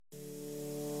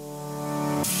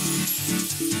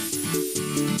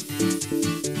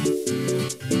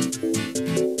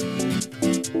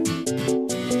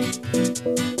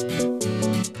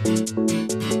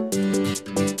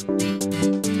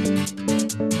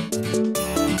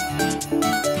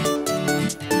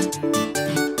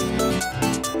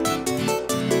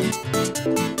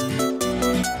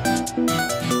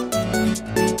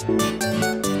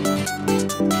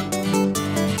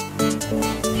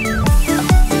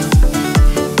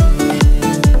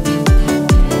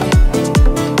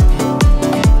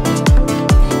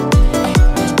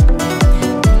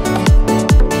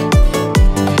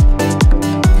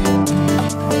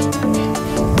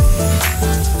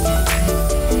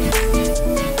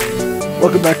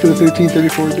Welcome back to the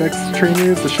 1334 Dex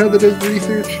Trainers, the show that does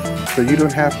research so you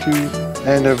don't have to,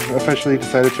 and I've officially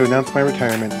decided to announce my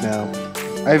retirement now.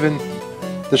 Ivan,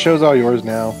 the show's all yours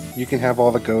now. You can have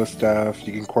all the Go stuff,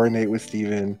 you can coordinate with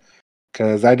Steven,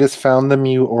 because I just found the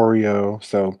Mew Oreo,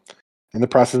 so in the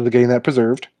process of getting that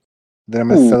preserved. Then I'm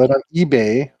going to sell it on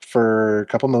eBay for a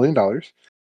couple $1 million.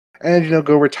 And,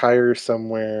 go retire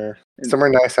somewhere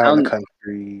nice out in the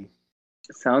country.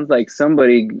 Sounds like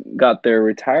somebody got their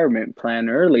retirement plan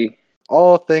early.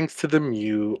 All thanks to the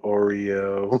Mew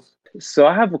Oreo. So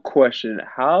I have a question.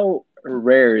 How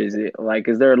rare is it? Like,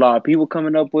 is there a lot of people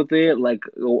coming up with it? Like,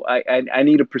 I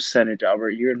need a percentage,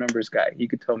 Albert. You're a numbers guy. You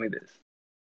could tell me this.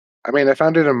 I mean, I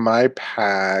found it in my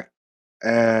pack,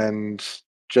 and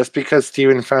just because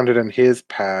Steven found it in his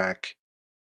pack,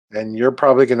 and you're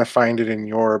probably going to find it in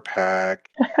your pack,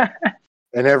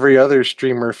 and every other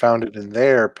streamer found it in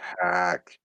their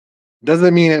pack,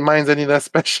 doesn't mean mine's any less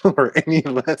special or any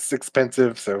less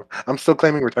expensive, so I'm still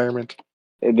claiming retirement.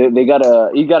 You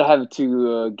gotta have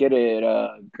to get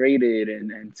it graded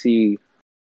and see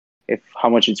how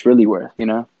much it's really worth,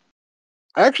 I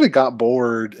actually got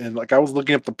bored, and I was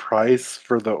looking up the price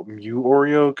for the Mew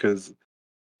Oreo, because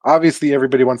obviously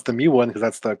everybody wants the Mew one, because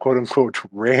that's the quote-unquote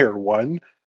rare one.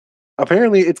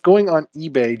 Apparently, it's going on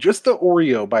eBay, just the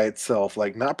Oreo by itself,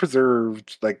 not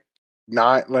preserved,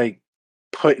 not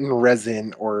put in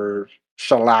resin or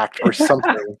shellacked or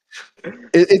something.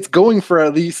 It's going for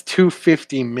at least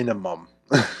 $250 minimum.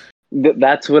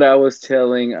 That's what I was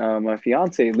telling my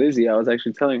fiance Lizzie. I was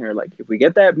actually telling her, if we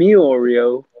get that Mew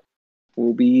Oreo,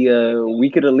 we'll be we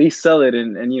could at least sell it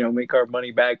and make our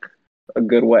money back a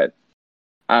good what?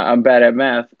 I'm bad at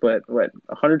math, but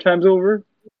 100 times over?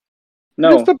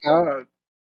 No. Just about.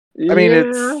 I mean,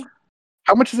 it's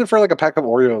how much is it for a pack of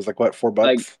Oreos?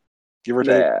 $4? Give or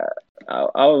take? Yeah,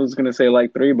 I was gonna say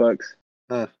 $3.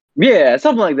 Yeah,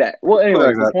 something like that. Well,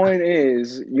 anyway, the point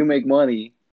is, you make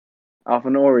money off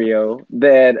an Oreo.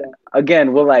 That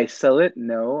again, will I sell it?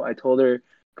 No. I told her,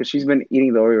 because she's been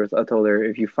eating the Oreos. I told her,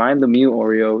 if you find the Mew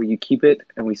Oreo, you keep it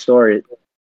and we store it.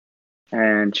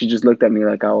 And she just looked at me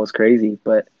like I was crazy,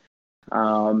 but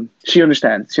she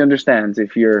understands. She understands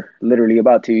if you're literally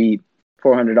about to eat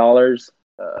 $400.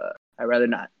 I'd rather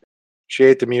not. She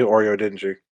ate the Mew Oreo, didn't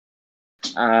she?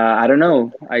 I don't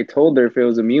know. I told her if it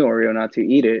was a Mew Oreo not to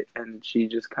eat it, and she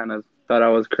just kind of thought I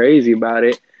was crazy about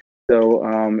it. So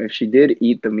if she did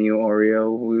eat the Mew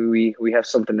Oreo, we have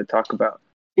something to talk about.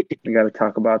 We got to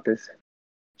talk about this.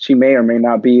 She may or may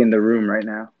not be in the room right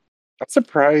now. I'm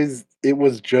surprised it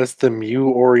was just the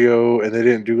Mew Oreo, and they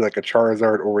didn't do a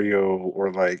Charizard Oreo or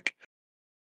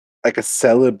a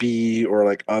Celebi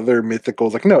or other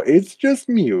mythicals. No, it's just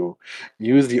Mew.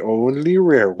 Mew is the only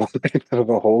rare one out of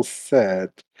the whole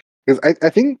set. Because I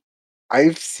think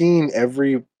I've seen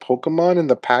every Pokemon in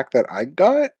the pack that I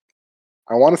got.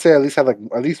 I want to say I at least have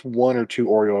at least 1 or 2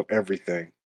 Oreo of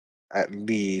everything. At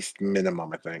least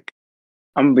minimum, I think.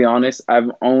 I'm gonna be honest, I've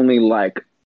only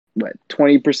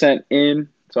 20% in,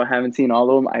 so I haven't seen all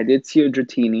of them. I did see a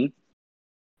Dratini,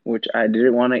 which I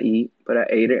didn't want to eat, but I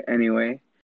ate it anyway.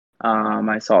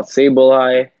 I saw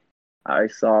Sableye. I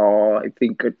saw, I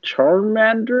think, a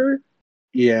Charmander.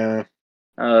 Yeah.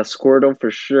 Squirtle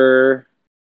for sure.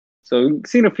 So we've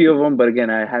seen a few of them, but again,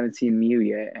 I haven't seen Mew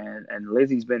yet. And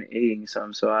Lizzie's been eating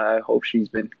some, so I hope she's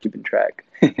been keeping track.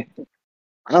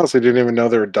 I honestly didn't even know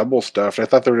they were double stuffed. I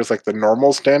thought they were just the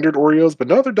normal standard Oreos, but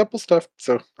no, they're double stuffed.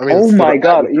 So I mean, oh my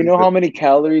god! You know how many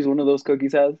calories one of those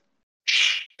cookies has?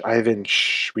 Shh, Ivan,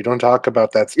 shh. We don't talk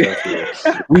about that stuff here.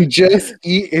 We just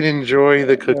eat and enjoy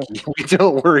the cookie. We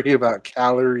don't worry about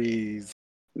calories.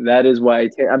 That is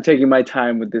why I'm taking my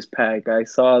time with this pack. I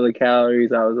saw the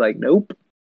calories. I was like, nope,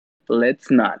 let's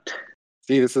not.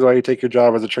 See, this is why you take your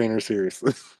job as a trainer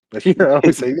seriously. But here I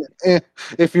always say,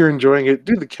 if you're enjoying it,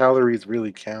 do the calories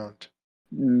really count?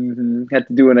 Mm-hmm. Had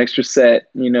to do an extra set,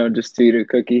 just to eat a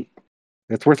cookie.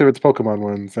 It's worth it with the Pokemon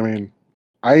ones. I mean,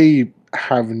 I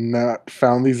have not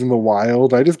found these in the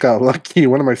wild. I just got lucky.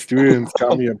 One of my students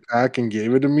got me a pack and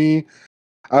gave it to me.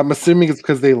 I'm assuming it's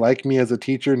because they like me as a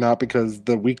teacher, not because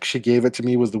the week she gave it to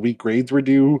me was the week grades were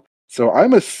due. So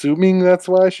I'm assuming that's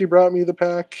why she brought me the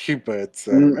pack. But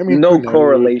I mean, no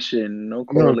correlation. No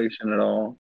correlation at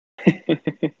all.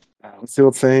 What's the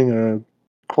old saying?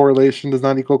 Correlation does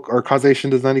not equal, or causation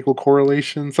does not equal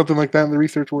correlation. Something like that in the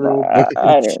research world. I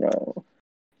don't know.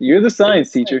 You're the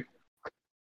science teacher.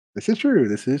 This is true.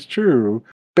 This is true.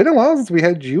 Been a while since we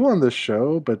had you on the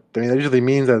show, but I mean that usually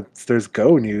means that there's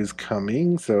Go news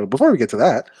coming. So before we get to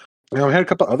that, we had a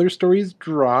couple other stories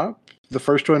drop. The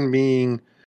first one being,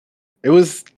 it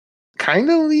was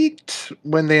kind of leaked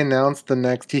when they announced the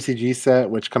next TCG set,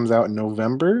 which comes out in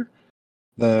November.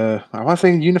 I want to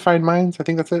say Unified Minds. I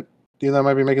think that's it. I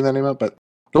might be making that name up, but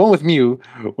the one with Mew,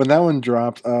 when that one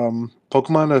dropped,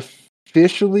 Pokemon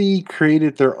officially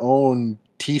created their own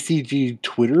TCG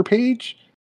Twitter page,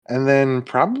 and then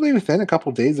probably within a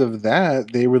couple days of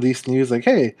that, they released news like,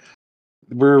 "Hey,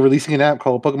 we're releasing an app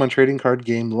called Pokemon Trading Card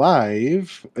Game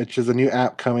Live, which is a new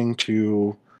app coming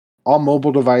to all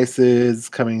mobile devices,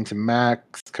 coming to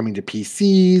Macs, coming to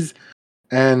PCs,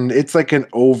 and it's like an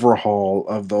overhaul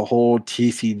of the whole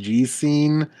TCG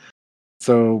scene."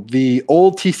 So the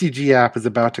old TCG app is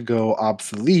about to go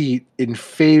obsolete in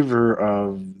favor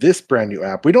of this brand new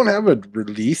app. We don't have a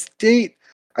release date.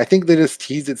 I think they just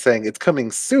teased it saying it's coming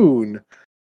soon,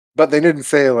 but they didn't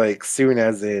say like soon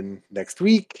as in next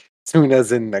week, soon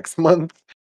as in next month,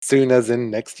 soon as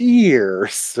in next year.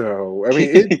 So I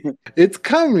mean, it's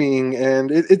coming,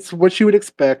 and it's what you would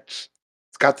expect.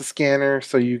 It's got the scanner,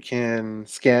 so you can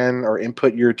scan or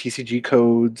input your TCG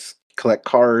codes, collect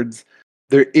cards.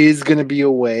 There is going to be a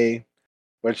way,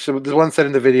 which the one said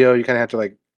in the video, you kind of have to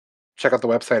like check out the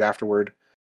website afterward,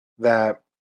 that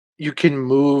you can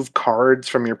move cards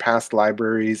from your past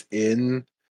libraries in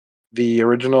the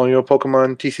original,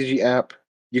 Pokemon TCG app.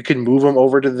 You can move them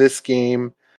over to this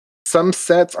game. Some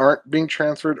sets aren't being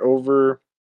transferred over.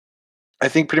 I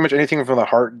think pretty much anything from the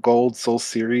Heart Gold Soul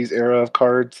Series era of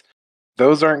cards,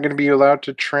 those aren't going to be allowed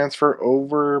to transfer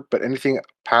over, but anything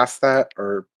past that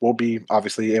will be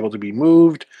obviously able to be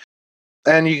moved.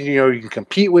 And you can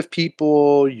compete with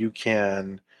people, you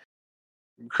can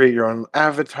create your own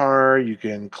avatar, you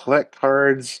can collect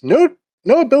cards. No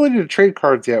ability to trade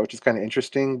cards yet, which is kind of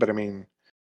interesting, but I mean,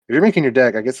 if you're making your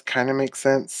deck, I guess it kind of makes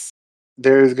sense.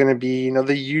 There's going to be,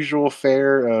 the usual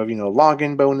fare of,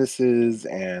 login bonuses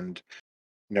and,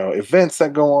 events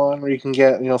that go on where you can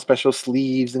get, special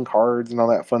sleeves and cards and all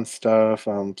that fun stuff.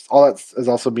 All that is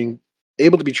also being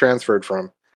able to be transferred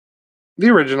from the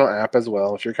original app as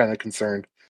well, if you're kind of concerned.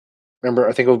 Remember,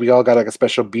 I think we all got like a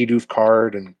special Bidoof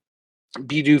card and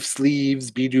Bidoof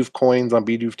sleeves, Bidoof coins on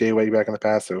Bidoof Day way back in the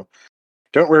past. So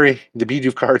don't worry, the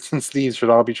Bidoof cards and sleeves should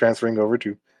all be transferring over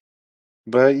to.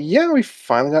 But yeah, we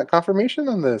finally got confirmation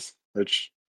on this, which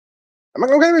I'm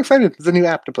kind of excited. It's a new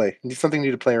app to play. It's something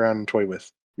new to play around and toy with.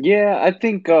 Yeah, I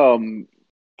think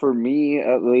for me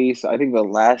at least, I think the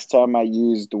last time I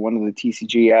used one of the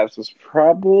TCG apps was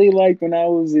probably like when I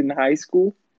was in high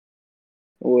school,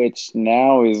 which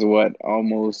now is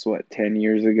almost 10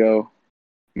 years ago,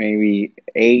 maybe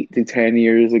 8 to 10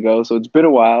 years ago. So it's been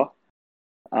a while.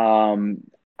 I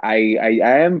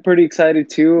am pretty excited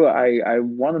too. I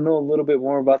want to know a little bit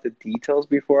more about the details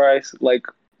before I like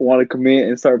want to commit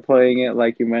and start playing it.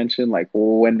 Like you mentioned, like,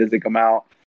 well, when does it come out?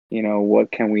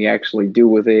 What can we actually do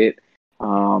with it?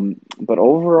 But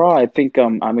overall, I think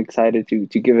I'm excited to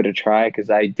give it a try, because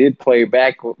I did play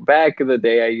back in the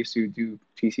day. I used to do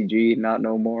TCG, not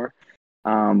no more.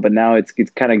 But now it's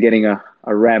kind of getting a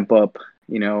ramp up.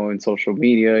 In social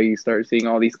media, you start seeing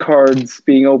all these cards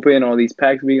being open, all these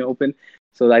packs being open.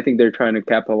 So I think they're trying to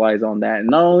capitalize on that. And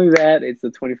not only that, it's the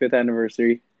 25th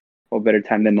anniversary. What better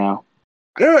time than now?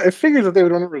 I don't know. It figures that they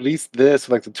would want to release this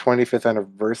like the 25th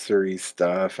anniversary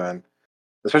stuff, and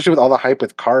especially with all the hype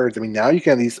with cards. I mean, now you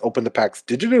can at least open the packs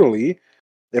digitally.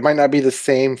 It might not be the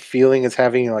same feeling as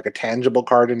having like a tangible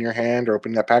card in your hand or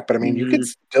opening that pack, but I mean, you could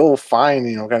still find,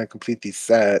 kind of complete these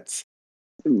sets.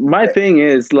 My thing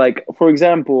is, like, for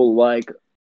example, like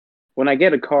when I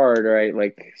get a card, right?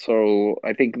 Like, so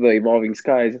I think the Evolving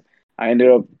Skies, I ended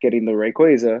up getting the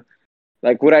Rayquaza.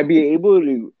 Like, would I be able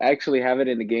to actually have it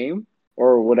in the game,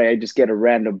 or would I just get a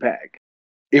random pack?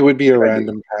 It would be a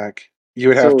random pack. You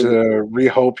would have to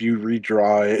hope you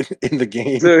redraw it in the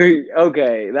game. So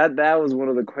okay, that was one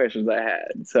of the questions I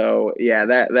had. So yeah,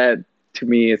 that to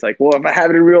me, it's like, well, if I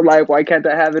have it in real life, why can't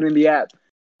I have it in the app?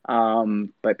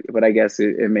 But I guess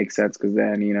it makes sense, because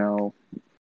then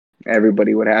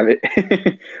everybody would have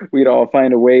it. We'd all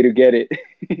find a way to get it.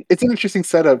 It's an interesting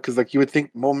setup, because like you would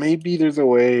think, well, maybe there's a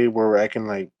way where I can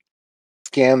like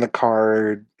scan the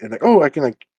card and like, oh, I can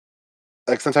like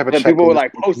some type of check. People would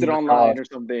like post it online or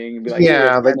something and be like,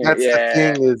 yeah, like that's the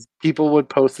thing, is people would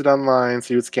post it online,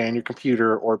 so you would scan your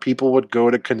computer, or people would go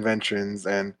to conventions,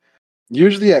 and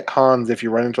usually at cons, if you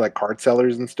run into like card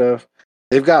sellers and stuff,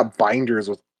 they've got binders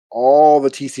with all the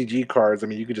TCG cards. I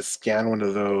mean, you could just scan one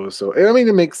of those. So I mean,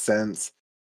 it makes sense.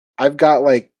 I've got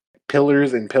like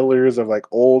pillars and pillars of like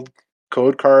old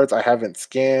code cards I haven't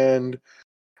scanned.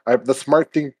 The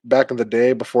smart thing back in the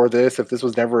day before this, if this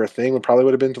was never a thing, would probably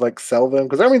have been to like sell them,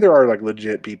 because I mean there are like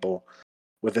legit people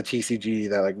with a TCG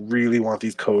that like really want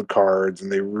these code cards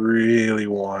and they really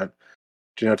want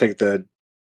to take the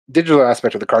digital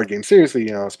aspect of the card game seriously,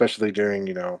 especially during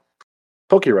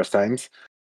Pokerush times.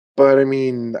 But I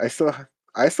mean, I still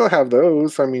have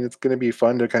those. So, I mean, it's going to be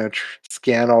fun to kind of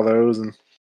scan all those and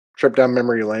trip down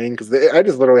memory lane because I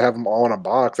just literally have them all in a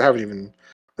box. I haven't even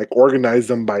organized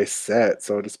them by set,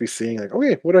 so I'll just be seeing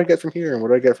okay, what do I get from here and what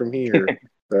do I get from here.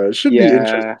 It should be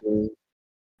interesting.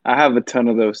 I have a ton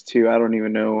of those too. I don't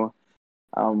even know.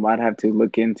 I'd have to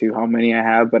look into how many I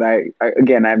have, but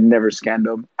I've never scanned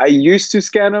them. I used to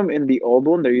scan them in the old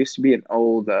one. There used to be an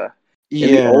old in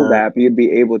the old app. You'd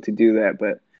be able to do that,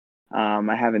 but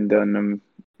I haven't done them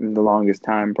in the longest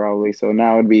time probably. So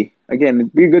now it'd be a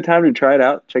good time to try it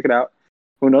out, check it out.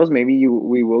 Who knows? Maybe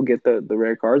we will get the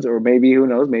rare cards, or maybe who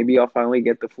knows? Maybe I'll finally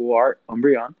get the full art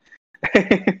Umbreon.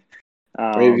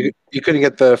 You couldn't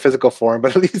get the physical form,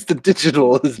 but at least the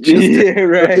digital is just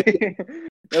right.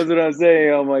 That's what I'm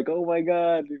saying. I'm like, oh my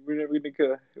god, we're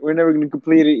never gonna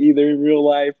complete it either in real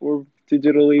life or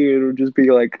digitally. It'll just be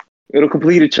it'll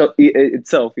complete itself,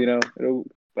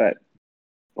 But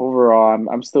overall,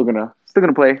 I'm still gonna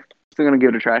play. Still gonna give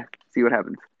it a try. See what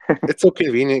happens. It's so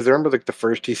convenient because I remember the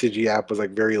first TCG app was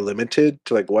very limited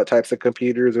to what types of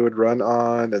computers it would run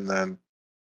on, and then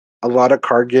a lot of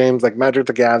card games like Magic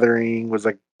the Gathering was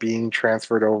being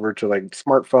transferred over to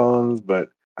smartphones, but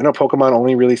I know Pokemon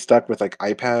only really stuck with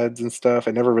iPads and stuff.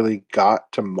 I never really got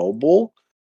to mobile.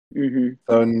 Mm-hmm.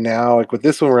 So now, with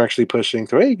this one, we're actually pushing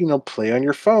to, hey, play on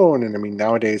your phone. And I mean,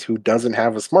 nowadays, who doesn't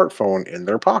have a smartphone in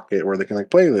their pocket where they can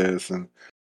play this? And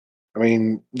I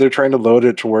mean, they're trying to load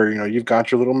it to where you've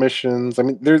got your little missions. I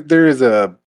mean, there is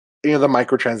a the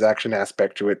microtransaction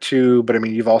aspect to it too. But I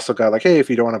mean, you've also got hey, if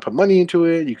you don't want to put money into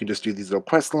it, you can just do these little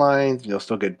quest lines. You'll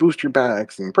still get booster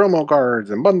packs and promo cards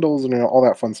and bundles and all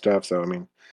that fun stuff. So I mean,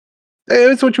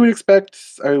 it's what you would expect.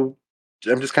 I'm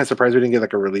just kind of surprised we didn't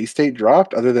get a release date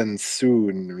dropped, other than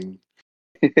soon. I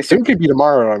mean, soon could be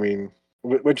tomorrow. I mean,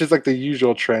 which is the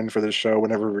usual trend for this show.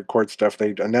 Whenever we record stuff,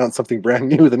 they announce something brand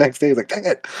new. The next day, it's dang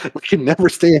it, we can never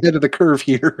stay ahead of the curve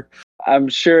here. I'm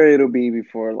sure it'll be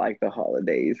before the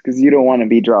holidays because you don't want to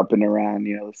be dropping around,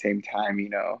 the same time,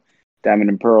 Diamond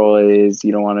and Pearl is.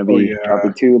 You don't want to be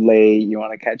dropping too late. You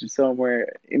want to catch it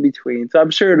somewhere in between. So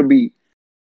I'm sure it'll be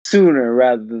sooner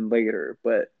rather than later,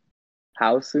 but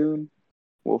how soon?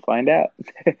 We'll find out.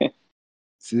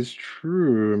 This is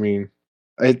true. I mean,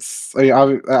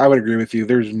 I would agree with you.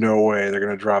 There's no way they're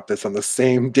gonna drop this on the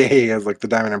same day as the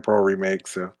Diamond and Pearl remake.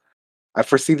 So I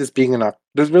foresee this being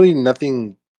there's really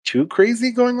nothing too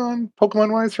crazy going on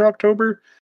Pokemon wise for October,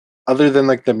 other than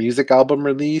the music album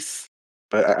release.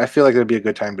 But I feel it'd be a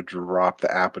good time to drop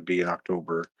the app would be in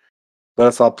October. Let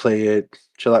us all play it,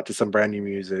 chill out to some brand new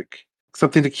music.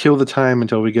 Something to kill the time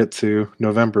until we get to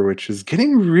November, which is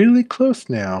getting really close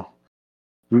now.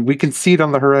 We can see it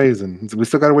on the horizon. We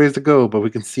still got a ways to go, but we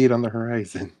can see it on the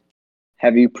horizon.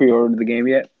 Have you pre-ordered the game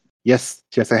yet? Yes,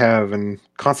 I have, and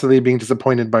constantly being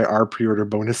disappointed by our pre-order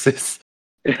bonuses.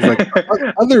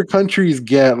 Other countries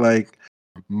get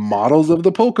models of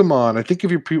the Pokemon. I think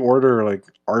if you pre-order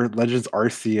our Legends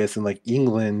Arceus in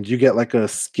England, you get a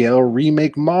scale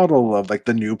remake model of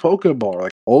the new Pokeball,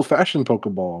 old-fashioned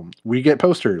Pokeball. We get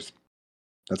posters.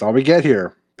 That's all we get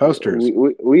here. Posters.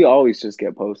 We always just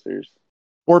get posters.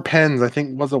 Or pens. I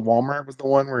think Walmart was the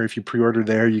one where if you pre-order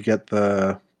there, you get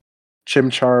the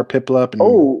Chimchar, Piplup,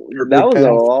 and that was pens.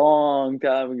 A long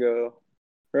time ago,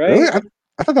 right? Really?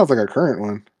 I thought that was a current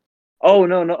one. Oh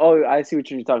no! Oh, I see what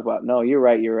you're talking about. No, you're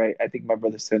right. I think my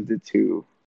brother sent it to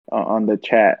on the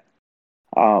chat.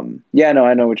 Yeah, no,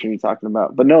 I know what you're talking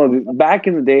about. But no, back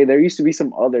in the day, there used to be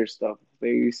some other stuff. They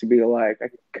used to be I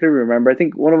couldn't remember. I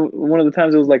think one of the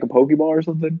times it was a Pokeball or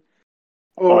something.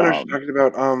 Oh, what are you talking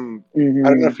about? I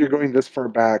don't know if you're going this far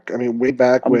back. I mean, way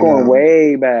back. I'm going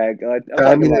way back. I'm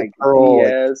Diamond and Pearl.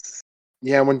 DS.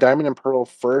 Yeah, when Diamond and Pearl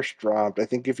first dropped, I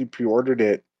think if you pre-ordered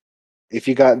it, if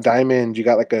you got Diamond, you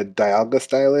got a Dialga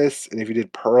stylus, and if you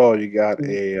did Pearl, you got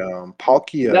a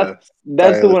Palkia.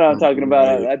 That's the one I'm talking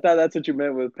about. I thought that's what you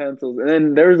meant with pencils. And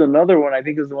then there's another one. I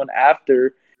think it was the one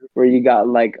after where you got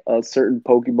a certain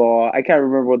Pokeball. I can't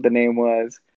remember what the name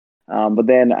was. But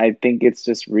then I think it's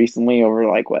just recently over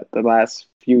the last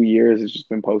few years, it's just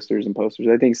been posters and posters.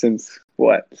 I think since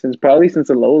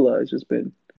Alola, it's just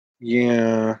been.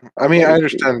 Yeah, I mean, I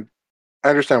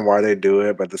understand why they do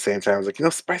it, but at the same time,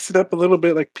 it's spice it up a little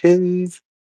bit, pins,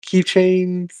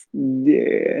 keychains.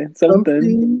 Yeah,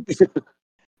 something.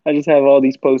 I just have all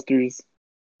these posters.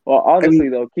 Well, honestly,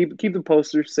 though, keep the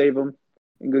posters, save them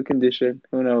in good condition.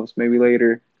 Who knows? Maybe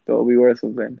later they'll be worth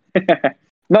something.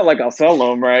 Not I'll sell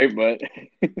them, right? But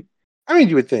I mean,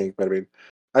 you would think, but I mean,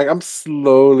 I'm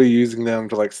slowly using them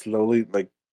to slowly,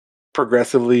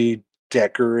 progressively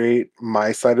decorate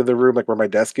my side of the room, like where my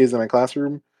desk is in my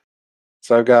classroom.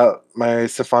 So I've got my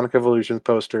Symphonic Evolutions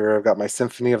poster. I've got my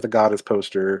Symphony of the Goddess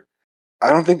poster.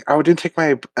 I didn't take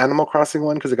my Animal Crossing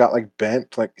one because it got like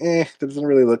bent. Like, that doesn't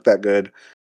really look that good.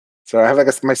 So I have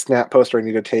like my Snap poster I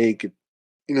need to take,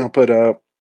 put up.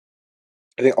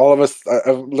 I think all of us,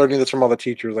 I'm learning this from all the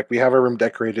teachers. Like, we have our room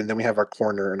decorated, and then we have our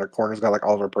corner, and our corner's got like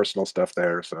all of our personal stuff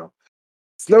there. So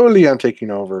slowly, I'm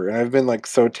taking over, and I've been like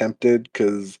so tempted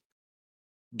because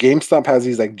GameStop has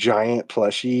these like giant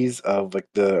plushies of like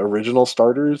the original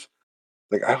starters.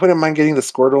 Like, I wouldn't mind getting the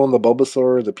Squirtle and the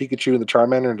Bulbasaur, the Pikachu and the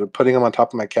Charmander, and putting them on top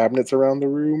of my cabinets around the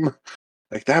room.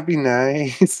 Like, that'd be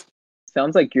nice.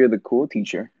 Sounds like you're the cool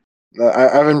teacher.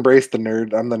 I've embraced the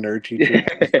nerd. I'm the nerd teacher.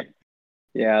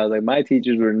 Yeah, like my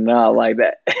teachers were not like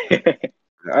that.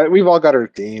 We've all got our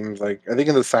themes. Like, I think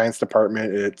in the science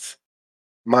department,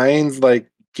 mine's like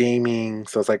gaming,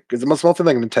 so it's mostly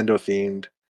like Nintendo themed.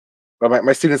 But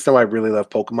my students know I really love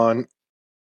Pokemon.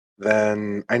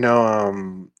 Then I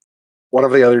know one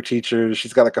of the other teachers,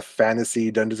 she's got like a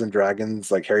fantasy Dungeons and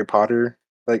Dragons, like Harry Potter,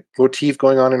 like motif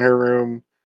going on in her room.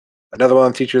 Another one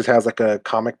of the teachers has like a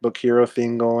comic book hero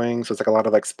thing going, so it's like a lot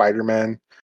of like Spider-Man,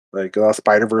 like a lot of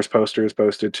Spider-Verse posters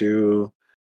posted too.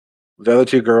 The other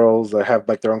two girls have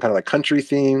like their own kind of like country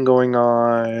theme going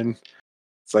on.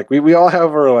 It's like we all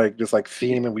have our like just like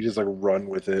theme and we just like run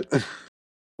with it.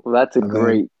 Well, that's a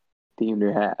great theme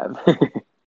to have.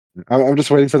 I'm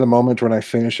just waiting for the moment when I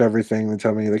finish everything and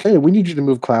tell me like, hey, we need you to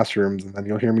move classrooms, and then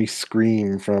you'll hear me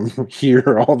scream from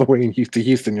here all the way to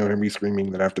Houston. You'll hear me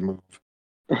screaming that I have to move.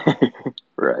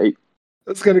 Right.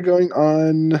 That's kind of going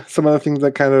on. Some other things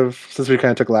that since we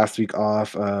kind of took last week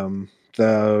off,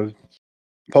 the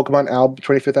Pokemon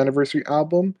 25th anniversary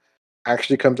album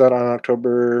actually comes out on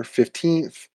October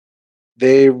 15th.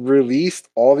 They released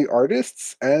all the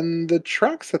artists and the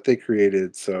tracks that they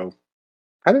created, so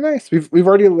kind of nice. We've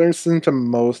already listened to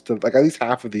most of, like, at least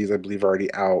half of these, I believe, are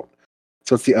already out.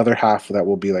 So it's the other half that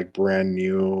will be like brand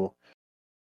new.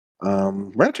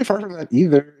 We're not too far from that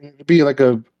either. It'll be like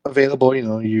available,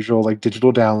 usual like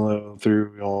digital download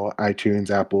through iTunes,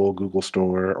 Apple, Google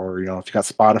Store, or if you got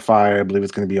Spotify, I believe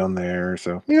it's going to be on there.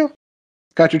 So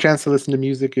got your chance to listen to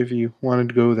music if you wanted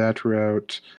to go that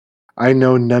route. I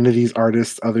know none of these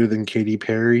artists other than Katy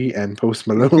Perry and Post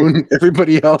Malone.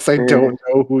 Everybody else, I don't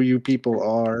know who you people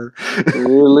are.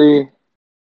 Really?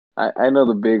 I know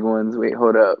the big ones. Wait,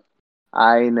 hold up.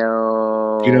 I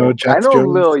know. Jax Jones?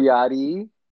 Lil Yachty.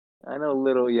 I know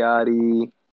Lil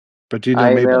Yachty. But do you know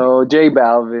I Maybelline? know J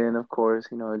Balvin, of course.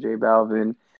 J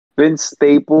Balvin. Vince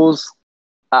Staples.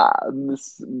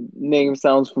 This name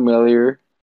sounds familiar.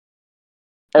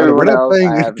 We're not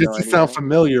playing just to sound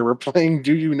familiar. We're playing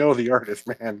Do You Know the Artist,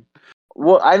 man?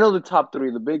 Well, I know the top three,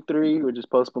 the big three, which is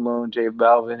Post Malone, J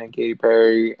Balvin, and Katy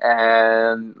Perry,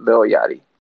 and Lil Yachty.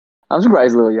 I'm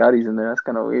surprised Lil Yachty's in there. That's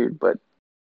kind of weird, but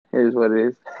it is what it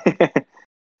is.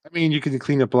 I mean, you can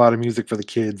clean up a lot of music for the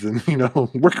kids and,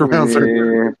 work around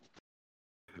certain.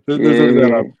 There's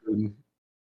that option.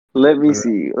 Let me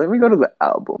see. Let me go to the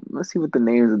album. Let's see what the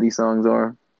names of these songs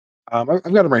are. I've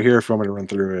got them right here if you want me to run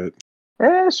through it.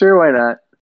 Yeah, sure, why not?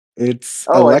 It's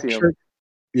Electric.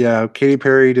 Yeah, Katy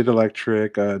Perry did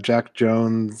Electric. Jack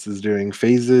Jones is doing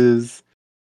Phases.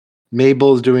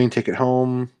 Mabel's doing Take It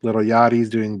Home. Lil Yachty's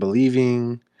doing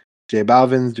Believing. J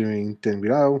Balvin's doing Ten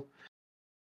Virao.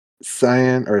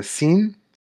 Cyan,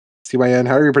 CYN,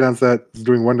 however you pronounce that, is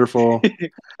doing Wonderful.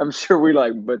 I'm sure we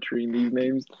like butchering these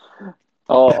names.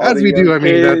 As we do, I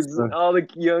mean, all the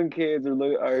young kids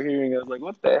are hearing us like,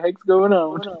 what the heck's going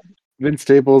on? Vince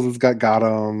Staples has got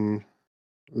Gotham.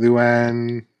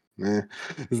 Luan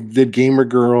did Gamer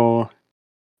Girl.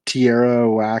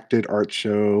 Tierra acted Art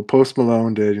Show. Post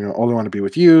Malone did, All I Want to Be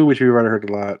With You, which we've already heard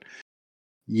a lot.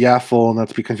 Yaffle, not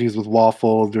to be confused with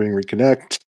Waffle, doing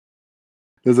Reconnect.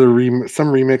 There's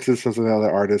some remixes from some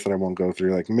other artists that I won't go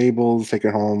through, like Mabel's Take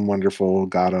It Home, Wonderful,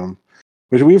 Got 'Em.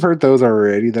 Which we've heard those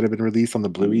already that have been released on the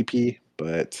Blue EP,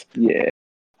 but yeah.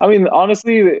 I mean,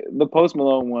 honestly, the Post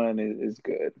Malone one is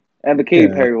good. And the Katy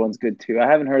Perry one's good too. I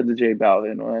haven't heard the J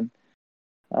Balvin one.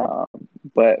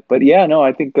 But yeah, no,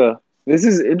 I think this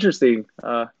is interesting.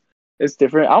 It's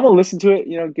different. I'm gonna listen to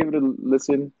it, give it a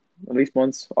listen at least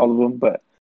once, all of them, but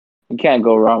you can't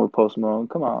go wrong with Post Malone.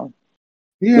 Come on.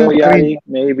 Yeah, Yachty,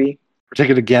 maybe. We're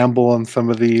taking a gamble on some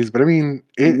of these, but I mean,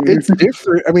 it's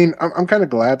different. I mean, I'm kind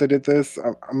of glad they did this.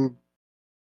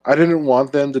 I didn't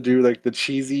want them to do like the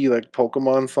cheesy like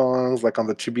Pokemon songs like on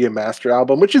the To Be a Master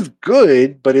album, which is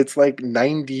good, but it's like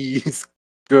 90s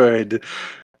good.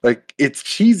 Like, it's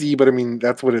cheesy, but I mean,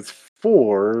 that's what it's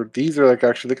before, these are like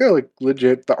actually like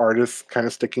legit. The artists kind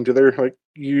of sticking to their like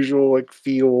usual like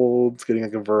fields, getting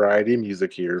like a variety of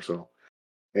music here. So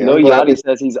yeah, Lil Yachty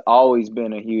says he's always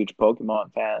been a huge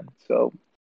Pokemon fan. So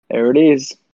there it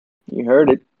is. You heard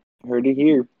it. Heard it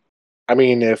here. I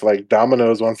mean, if like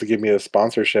Domino's wants to give me a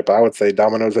sponsorship, I would say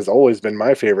Domino's has always been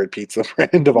my favorite pizza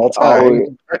brand of all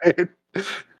time. Right?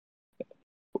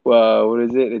 What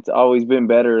is it? It's always been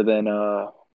better than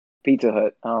Pizza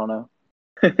Hut. I don't know.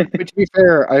 But to be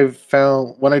fair, I've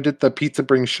found when I did the Pizza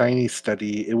Brings Shiny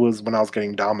study, it was when I was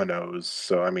getting Domino's.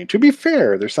 So I mean, to be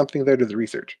fair, there's something there to the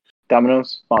research.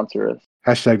 Domino's sponsor us.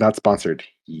 Hashtag not sponsored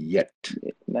yet.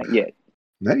 Not yet.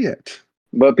 Not yet.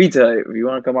 But pizza, if you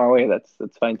want to come our way, that's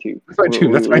fine too. That's fine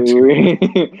too. That's fine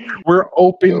too. We're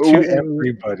open to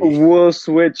everybody. We'll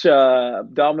switch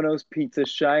Domino's Pizza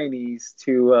Shinies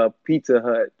to Pizza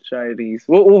Hut Shinies.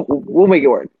 We'll make it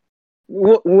work.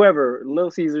 Whoever,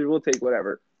 Little Caesars, we'll take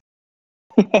whatever.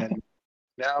 And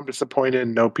now I'm disappointed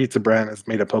no pizza brand has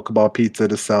made a Pokeball pizza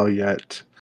to sell yet.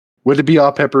 Would it be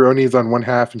all pepperonis on one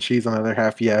half and cheese on the other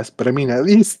half? Yes, but I mean, at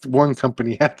least one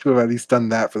company had to have at least done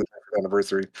that for the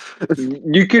anniversary.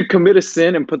 You could commit a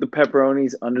sin and put the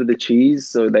pepperonis under the cheese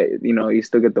so that you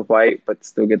still get the white, but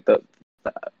still get the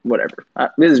whatever.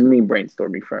 This is me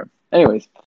brainstorming for him. Anyways,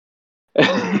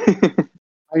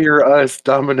 hire us,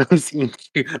 Domino's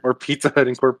or Pizza Hut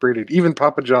Incorporated, even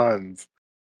Papa John's,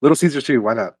 Little Caesars too.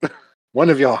 Why not?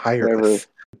 One of y'all hire us.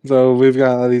 So we've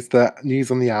got at least the news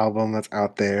on the album that's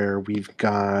out there. We've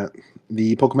got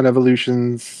the Pokemon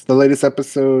Evolutions, the latest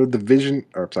episode,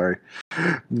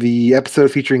 the episode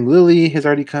featuring Lily has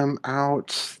already come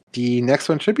out. The next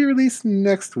one should be released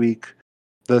next week.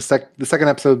 The second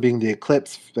episode being the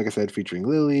Eclipse, like I said, featuring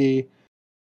Lily.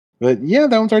 But yeah,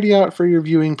 that one's already out for your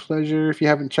viewing pleasure. If you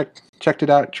haven't checked it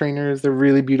out, trainers, they're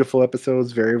really beautiful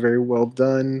episodes, very, very well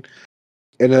done.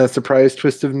 In a surprise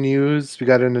twist of news, we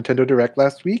got a Nintendo Direct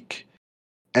last week,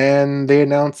 and they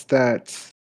announced that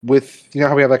with,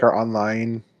 how we have like our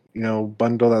online,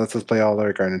 bundle that lets us play all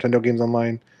like our Nintendo games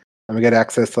online, and we get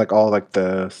access to like all like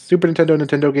the Super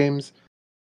Nintendo games.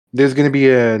 There's going to be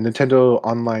a Nintendo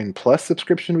Online Plus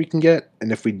subscription we can get,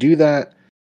 and if we do that,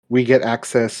 we get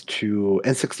access to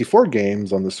N64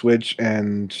 games on the Switch,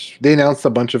 and they announced a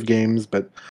bunch of games,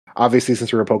 but obviously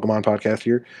since we're a Pokemon podcast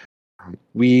here,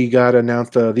 we got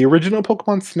announced the original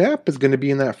Pokemon Snap is going to be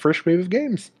in that first wave of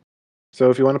games. So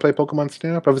if you want to play Pokemon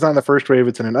Snap, if it's not in the first wave,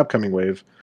 it's in an upcoming wave,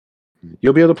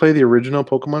 you'll be able to play the original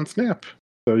Pokemon Snap.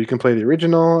 So you can play the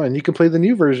original, and you can play the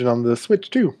new version on the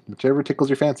Switch too, whichever tickles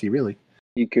your fancy, really.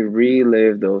 You could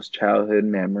relive those childhood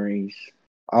memories.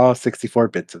 All 64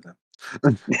 bits of them.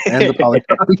 And the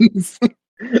polygons.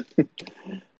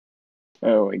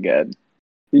 Oh my god.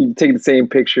 You can take the same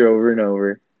picture over and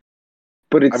over.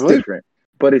 But it's different.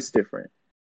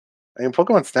 I mean,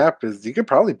 Pokemon Snap you could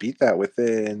probably beat that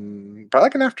within probably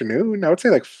like an afternoon. I would say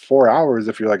like 4 hours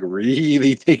if you're like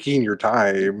really taking your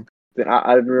time.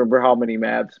 I don't remember how many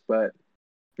maps, but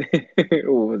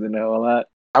it wasn't a lot.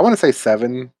 I want to say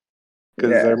 7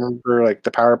 because I remember like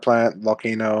the power plant,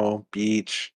 volcano,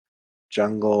 beach,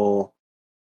 jungle,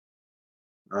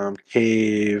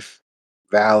 cave,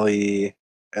 valley,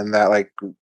 and that like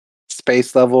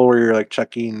space level where you're like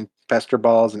chucking pester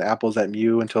balls and apples at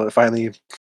Mew until it finally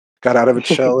got out of its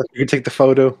shell and you can take the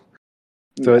photo.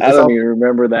 So I don't even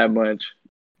remember that much.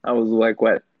 I was like,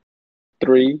 what,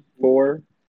 3, 4?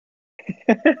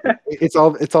 It's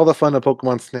all the fun of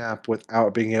Pokemon Snap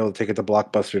without being able to take it to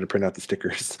Blockbuster to print out the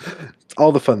stickers. It's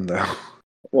all the fun though.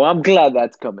 Well, I'm glad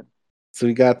that's coming. So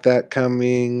we got that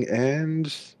coming,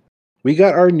 and we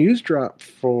got our news drop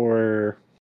for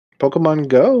Pokemon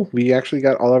Go. We actually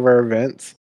got all of our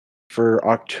events for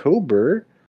October.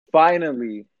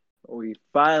 We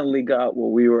finally got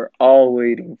what we were all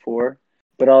waiting for.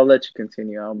 But I'll let you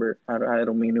continue, Albert. I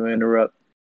don't mean to interrupt.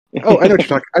 Oh, I know what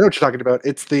you're talking about.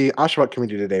 It's the Oshawott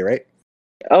Community Day, right?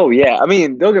 Oh yeah. I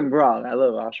mean, don't get me wrong. I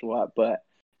love Oshawott, but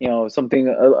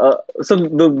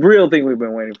the real thing we've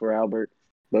been waiting for, Albert.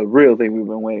 The real thing we've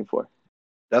been waiting for.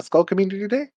 Duskull Community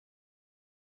Day?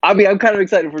 I mean, I'm kind of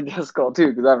excited for Duskull too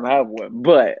because I don't have one.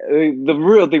 But the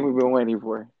real thing we've been waiting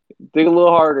for. Dig a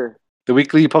little harder. The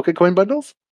weekly Pokecoin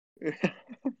bundles?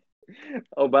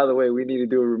 Oh, by the way, we need to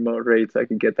do a remote raid so I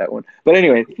can get that one. But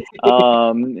anyway,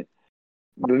 the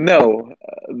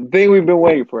thing we've been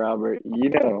waiting for, Albert. We've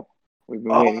been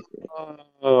waiting for.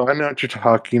 Oh, I know what you're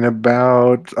talking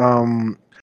about.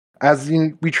 As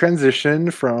we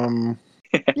transition from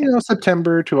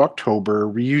September to October,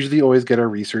 we usually always get our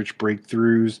research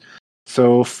breakthroughs.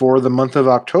 So for the month of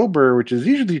October, which is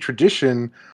usually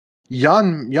tradition,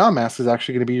 Yamask is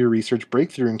actually going to be your research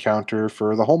breakthrough encounter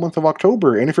for the whole month of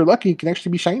October, and if you're lucky, it can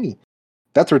actually be shiny.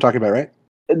 That's what we're talking about, right?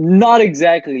 Not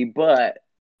exactly, but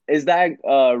is that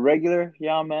regular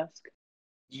Yamask?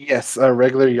 Yes, a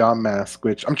regular Yamask,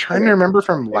 which I'm trying to remember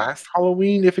from last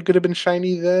Halloween if it could have been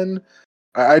shiny then.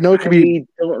 I know it could be.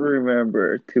 I don't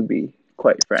remember, to be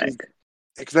quite frank.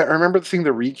 Because I remember seeing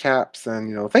the recaps,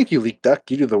 and thank you, Leak Duck.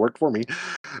 You do the work for me,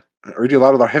 or you do a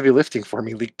lot of the heavy lifting for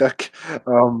me, Leak Duck.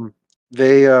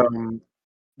 Their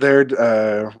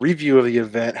review of the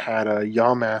event had a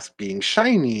Yamask being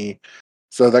shiny,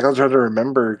 so I was trying to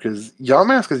remember because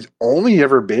Yamask has only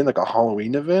ever been like a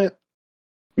Halloween event.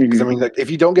 Because I mean, like,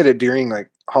 if you don't get it during like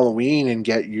Halloween and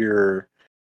get your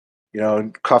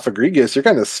Cofagrigus, you're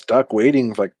kind of stuck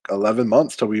waiting for like 11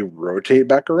 months till we rotate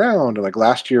back around. And like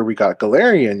last year, we got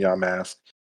Galarian Yamask,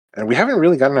 and we haven't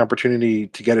really got an opportunity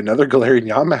to get another Galarian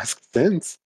Yamask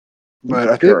since. But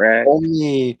I think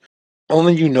only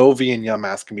Unova and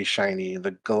Yamask can be shiny.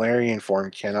 The Galarian form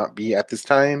cannot be at this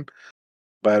time.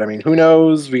 But I mean, who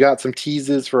knows? We got some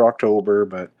teases for October,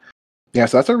 but yeah,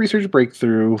 so that's our research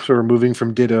breakthrough. So we're moving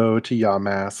from Ditto to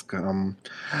Yamask.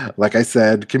 Like I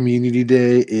said, Community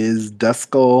Day is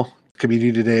Duskull.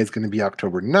 Community Day is going to be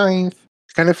October 9th.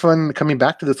 It's kind of fun coming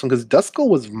back to this one because Duskull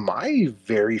was my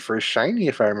very first shiny,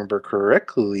 if I remember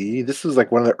correctly. This was like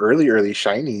one of the early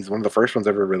shinies, one of the first ones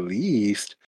ever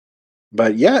released.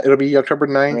 But yeah, it'll be October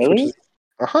 9th, really? Which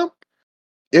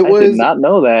is I did not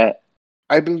know that.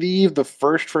 I believe the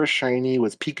first shiny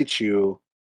was Pikachu,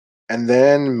 and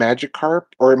then Magikarp,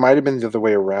 or it might have been the other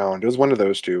way around. It was one of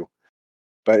those two.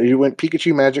 But you went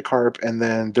Pikachu, Magikarp, and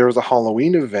then there was a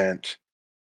Halloween event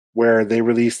where they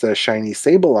released a shiny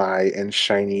Sableye and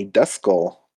shiny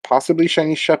Duskull, possibly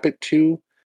shiny Shuppet too.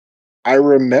 I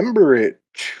remember it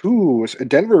too.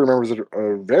 Denver remembers it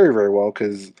very, very well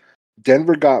because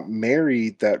Denver got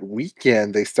married that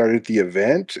weekend. They started the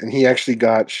event, and he actually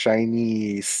got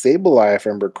shiny Sableye, if I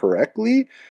remember correctly,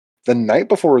 the night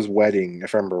before his wedding,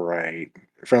 if I remember right,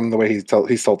 from the way he told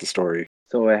the story.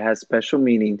 So it has special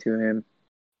meaning to him.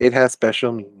 It has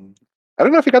special meaning. I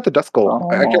don't know if he got the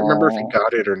Duskull. I can't remember if he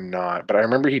got it or not, but I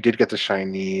remember he did get the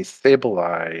shiny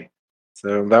Sableye.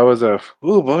 So that was oh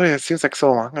boy, it seems like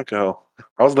so long ago.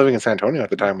 I was living in San Antonio at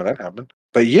the time when that happened.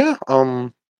 But yeah,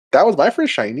 that was my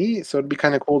first shiny, so it'd be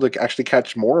kind of cool to actually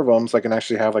catch more of them, so I can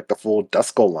actually have like the full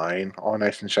Duskull line all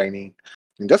nice and shiny.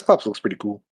 And Dusclops looks pretty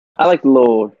cool. I like the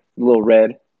little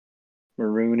red,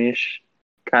 maroonish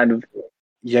kind of.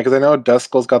 Yeah, because I know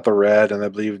Duskull's got the red, and I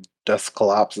believe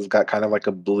Dusclops has got kind of like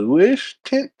a bluish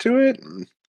tint to it,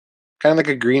 kind of like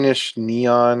a greenish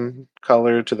neon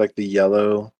color to like the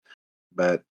yellow.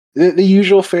 But the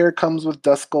usual fare comes with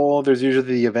Duskull. There's usually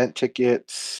the event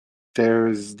tickets.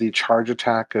 There's the charge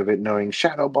attack of it knowing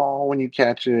Shadow Ball when you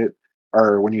catch it,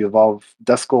 or when you evolve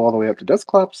Duskull all the way up to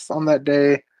Dusclops on that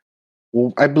day.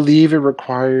 Well, I believe it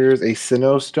requires a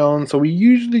Sinnoh Stone, so we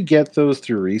usually get those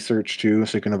through research too,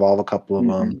 so you can evolve a couple of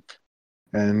them.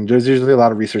 And there's usually a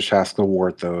lot of research tasks to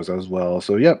award those as well.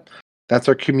 So, yep, that's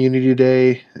our community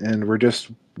day, and we're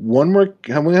just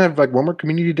we have like one more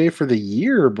community day for the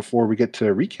year before we get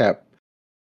to recap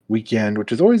weekend,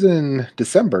 which is always in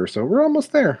December. So we're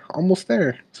almost there.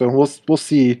 So we'll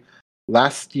see.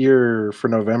 Last year for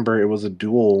November, it was a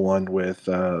dual one with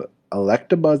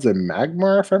Electabuzz and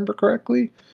Magmar, if I remember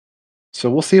correctly. So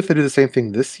we'll see if they do the same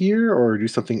thing this year or do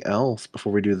something else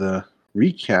before we do the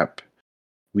recap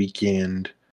weekend.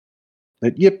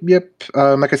 But yep.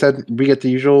 Like I said, we get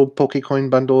the usual Pokecoin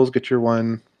bundles. Get your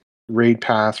one raid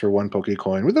pass or one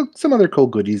Pokecoin with some other cool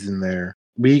goodies in there.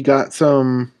 We got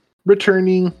some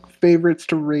returning favorites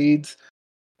to raids.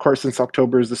 Of course, since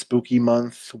October is the spooky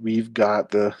month, we've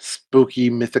got the spooky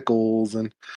mythicals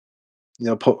and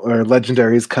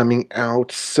legendaries coming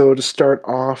out. So to start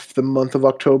off the month of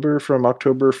October, from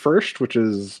October 1st, which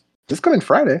is this coming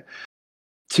Friday,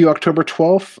 to October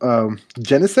 12th,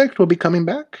 Genesect will be coming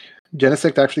back.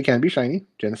 Genesect actually can be shiny.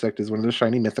 Genesect is one of those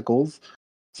shiny mythicals.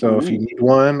 So if you need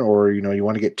one, or you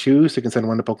want to get two, so you can send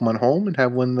one to Pokemon Home and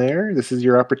have one there, this is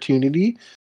your opportunity.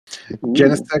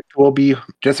 Genesect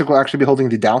will actually be holding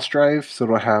the Douse Drive, so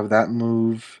it'll have that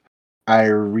move. I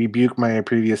rebuke my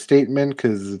previous statement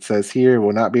because it says here it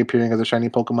will not be appearing as a shiny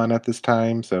Pokemon at this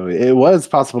time. So it was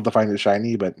possible to find it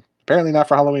shiny, but apparently not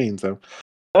for Halloween. So,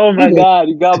 oh my God,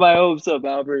 you got my hopes up,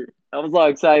 Albert. I was all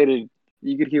excited.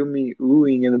 You could hear me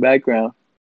oohing in the background.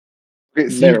 Okay,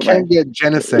 so you can't get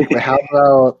Genesect, but how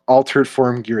about Altered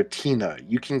Form Giratina?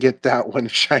 You can get that one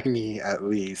shiny at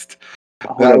least.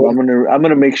 Hold up, I'm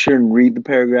gonna make sure and read the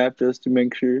paragraph just to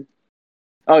make sure.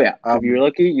 Oh yeah, if you're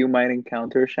lucky, you might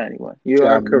encounter a shiny one. You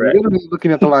are I'm correct. literally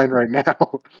looking at the line right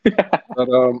now. But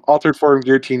Altered Form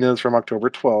Giratina is from October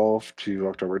 12th to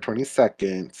October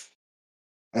 22nd.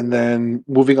 And then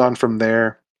moving on from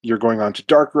there, you're going on to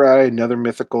Darkrai, another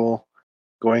mythical,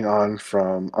 going on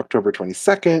from October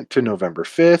 22nd to November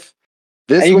 5th.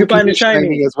 This and you one can find a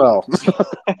shiny as well.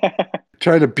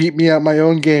 Trying to beat me at my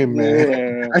own game, man.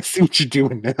 Yeah. I see what you're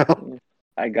doing now.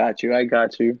 I got you.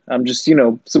 I'm just,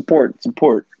 support.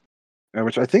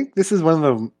 Which I think this is one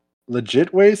of the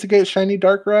legit ways to get shiny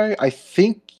Darkrai. I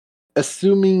think,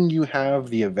 assuming you have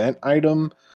the event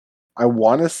item, I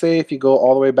want to say if you go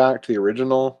all the way back to the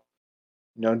original,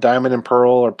 Diamond and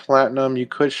Pearl or Platinum, you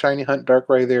could shiny hunt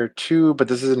Darkrai there too. But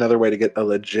this is another way to get a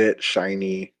legit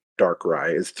shiny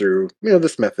Darkrai is through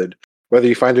this method. Whether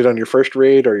you find it on your first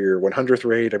raid or your 100th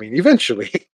raid, I mean,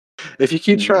 eventually, if you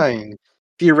keep trying,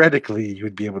 theoretically, you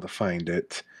would be able to find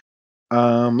it.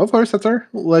 Of course, that's our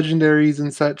legendaries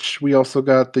and such. We also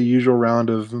got the usual round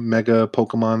of Mega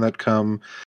Pokemon that come.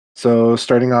 So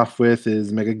starting off with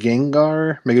is Mega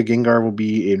Gengar. Mega Gengar will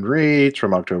be in raids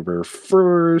from October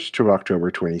 1st to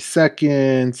October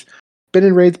 22nd. Been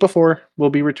in raids before. Will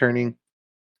be returning.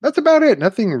 That's about it.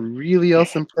 Nothing really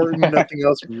else important. Nothing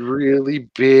else really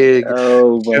big.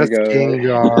 Oh my Just god.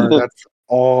 Gengar. That's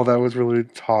all that was really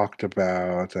talked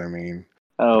about. I mean,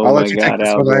 Oh I'll my let you take god,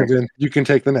 this one, Albert. Ivan. You can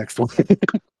take the next one.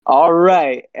 All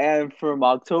right, and from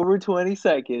October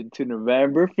 22nd to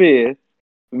November 5th,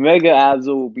 Mega Absol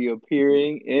will be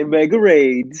appearing in Mega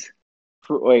Raids.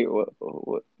 Wait, what?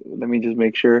 Let me just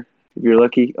make sure. If you're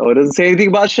lucky. Oh, it doesn't say anything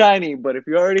about shiny, but if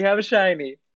you already have a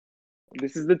shiny,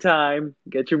 this is the time.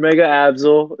 Get your Mega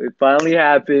Absol. It finally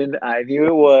happened. I knew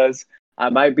it was. I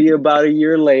might be about a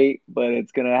year late, but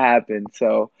it's gonna happen.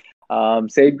 So,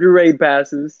 save your raid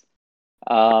passes.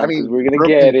 I Because mean, we're gonna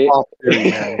broken get it. clock theory,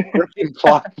 man. Broken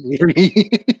clock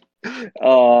theory.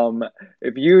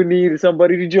 If you need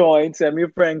somebody to join, send me a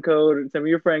friend code. Send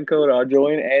me your friend code. I'll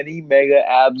join any Mega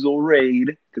Absol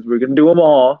raid because we're gonna do them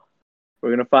all. We're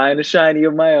gonna find a shiny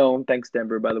of my own. Thanks,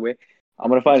 Denver, by the way. I'm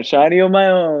gonna find a shiny of my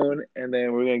own, and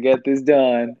then we're gonna get this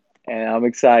done. And I'm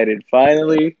excited.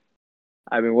 Finally,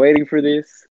 I've been waiting for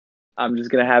this. I'm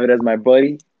just gonna have it as my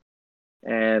buddy.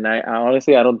 And I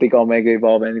honestly, I don't think I'll Mega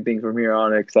Evolve anything from here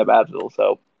on except Absol.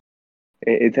 So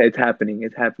it's happening.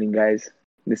 It's happening, guys.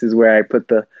 This is where I put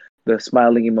the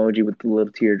smiling emoji with the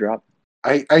little teardrop.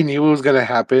 I knew it was gonna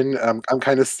happen. I'm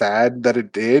kind of sad that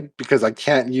it did because I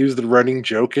can't use the running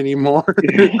joke anymore.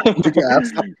 The app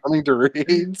stopped coming to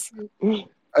raids.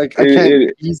 I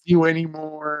can't tease you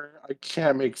anymore. I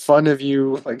can't make fun of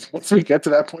you. Like once we get to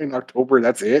that point in October,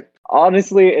 that's it.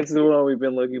 Honestly, it's the one we've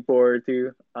been looking forward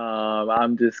to.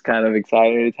 I'm just kind of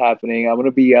excited it's happening. I'm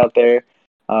gonna be out there.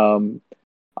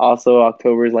 Also,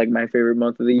 October is like my favorite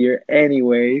month of the year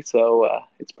anyway, so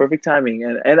it's perfect timing.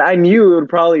 And I knew it would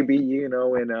probably be in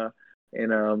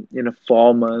a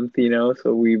fall month,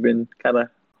 So we've been kind of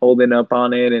holding up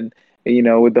on it, and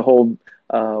with the whole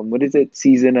what is it,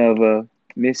 season of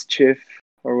mischief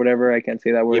or whatever, I can't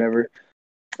say that word ever.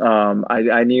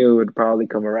 I knew it would probably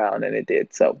come around, and it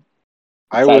did. So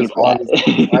I was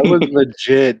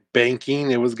legit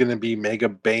banking it was going to be Mega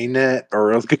Bayonet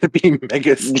or it was going to be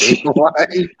Mega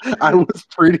Sableye. I was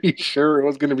pretty sure it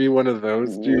was going to be one of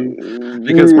those two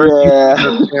because we're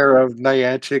the pair of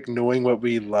Niantic knowing what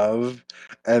we love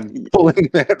and pulling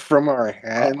that from our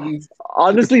hands.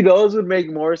 Honestly, those would make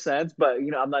more sense, but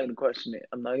I'm not gonna question it.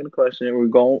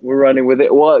 We're running with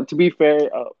it. Well, to be fair,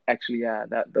 actually, yeah,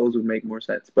 those would make more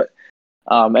sense. But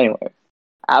anyway,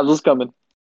 Absol's coming.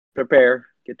 Prepare.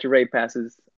 Get your raid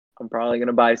passes. I'm probably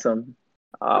gonna buy some.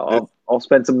 I'll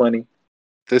spend some money.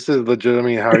 This is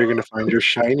legitimately how you're going to find your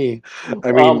shiny.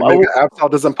 I mean, Mega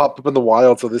Absol doesn't pop up in the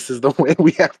wild, so this is the way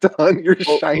we have to hunt your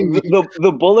shiny.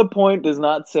 The bullet point does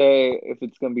not say if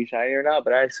it's going to be shiny or not,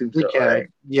 but I assume so, right?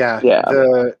 Yeah.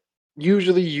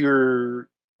 Usually the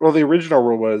original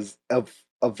rule was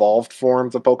evolved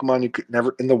forms of Pokemon you could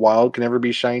never in the wild can never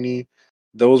be shiny.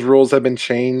 Those rules have been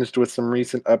changed with some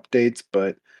recent updates,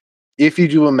 but if you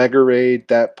do a Mega Raid,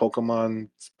 that Pokemon's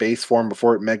base form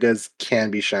before it Megas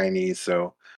can be shiny,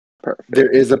 so perfect.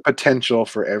 There is a potential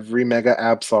for every Mega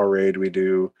Absol raid we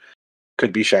do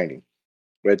could be shiny,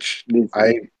 which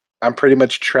I'm pretty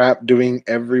much trapped doing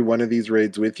every one of these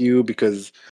raids with you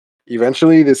because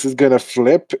eventually this is gonna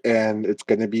flip and it's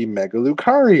gonna be Mega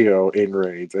Lucario in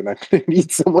raids, and I'm gonna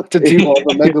need someone to do all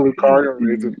the Mega Lucario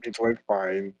raids with me to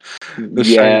find the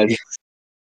shiny.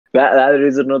 That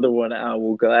is another one I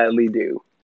will gladly do.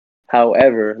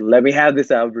 However, let me have this,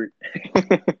 Albert.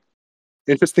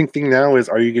 Interesting thing now is,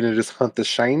 are you gonna just hunt the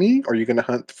shiny, or are you gonna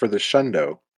hunt for the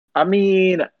Shundo? I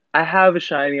mean, I have a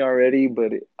shiny already,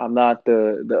 but I'm not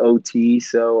the OT,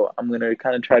 so I'm gonna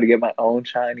kind of try to get my own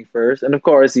shiny first. And of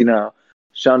course,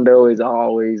 Shundo is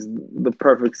always the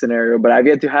perfect scenario, but I've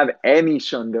yet to have any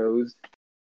Shundos.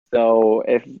 So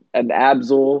if an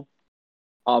Absol,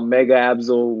 a Mega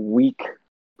Absol week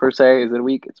per se, is it a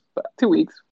week? It's about 2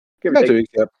 weeks, give or About take. 2 weeks,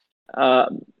 yep.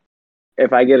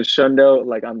 If I get a Shundo,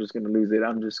 like I'm just gonna lose it.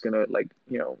 I'm just gonna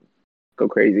go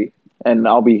crazy, and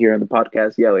I'll be here in the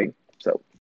podcast yelling. So.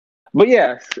 But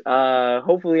yes,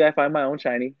 hopefully I find my own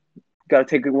shiny. Gotta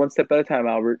take it one step at a time,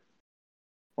 Albert.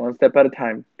 One step at a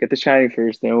time. Get the shiny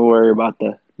first, then we'll worry about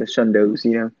the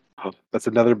shundos, Oh, that's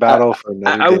another battle for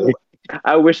another day.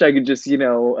 I wish I could just,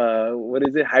 what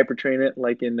is it? Hyper train it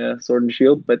like in Sword and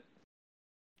Shield, but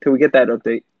till we get that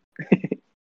update,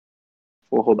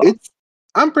 we'll hold on.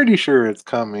 I'm pretty sure it's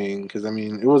coming, because, I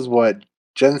mean, it was what,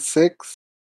 Gen 6?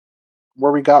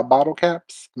 Where we got bottle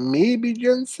caps? Maybe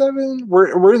Gen 7?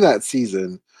 We're in that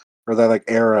season, or that, like,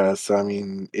 era, so, I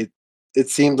mean, it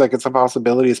seems like it's a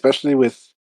possibility, especially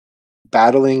with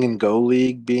battling in Go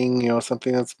League being,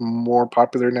 something that's more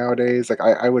popular nowadays. Like,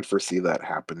 I would foresee that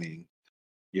happening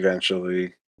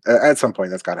eventually. At some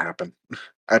point, that's got to happen.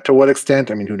 To what extent?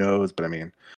 I mean, who knows? But I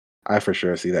mean, I for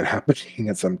sure see that happening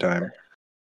at some time.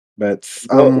 But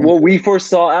well, we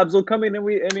foresaw Absol coming, and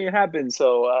it happened.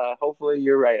 So hopefully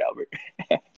you're right, Albert.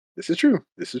 This is true.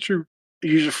 This is true.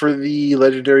 Usually for the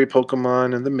legendary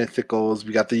Pokemon and the mythicals,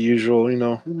 we got the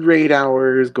usual, raid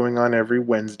hours going on every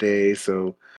Wednesday.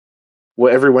 So,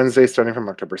 every Wednesday starting from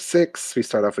October 6th, we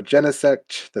start off with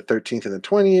Genesect. The 13th and the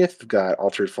 20th, we've got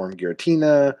Altered Form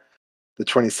Giratina. The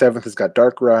 27th has got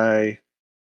Darkrai.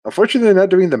 Unfortunately, they're not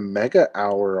doing the Mega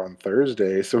Hour on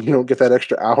Thursday, so you don't get that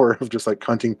extra hour of just like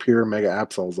hunting pure Mega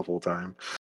Absols the whole time.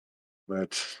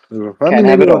 But I mean,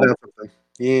 maybe they'll have something.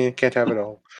 Yeah, can't have it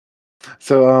all.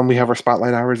 So we have our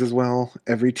spotlight hours as well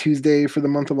every Tuesday for the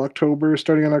month of October,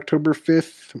 starting on October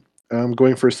 5th.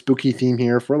 Going for a spooky theme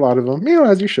here for a lot of them,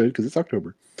 as you should, because it's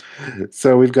October.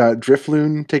 So we've got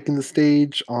Drifloon taking the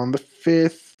stage on the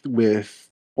 5th with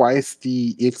twice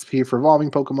the EXP for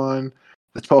evolving Pokemon.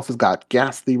 The 12th has got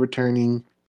Ghastly returning.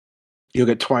 You'll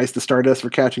get twice the Stardust for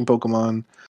catching Pokemon.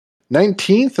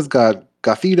 19th has got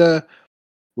Gothita,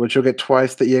 which you'll get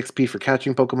twice the EXP for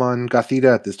catching Pokemon.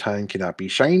 Gothita at this time cannot be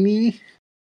shiny.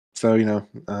 So,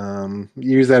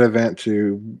 use that event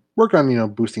to work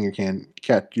on, boosting your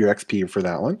XP for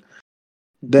that one.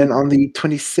 Then on the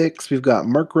 26th, we've got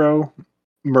Murkrow.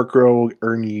 Murkrow will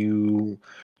earn you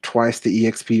twice the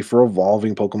EXP for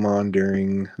evolving Pokemon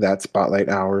during that spotlight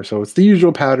hour. So it's the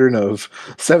usual pattern of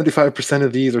 75%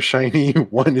 of these are shiny,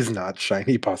 one is not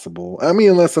shiny possible. I mean,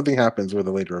 unless something happens with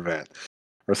a later event.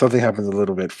 Or something happens a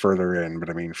little bit further in. But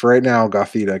I mean, for right now,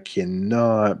 Gothita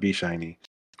cannot be shiny.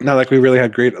 Not like we really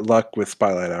had great luck with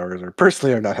Spotlight Hours, or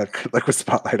personally I've not had good luck with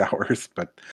Spotlight Hours,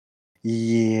 but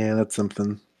yeah, that's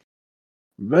something.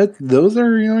 But those are,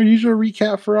 our usual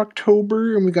recap for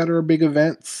October, and we got our big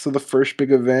events. So the first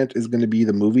big event is going to be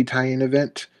the movie tie-in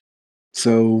event.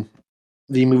 So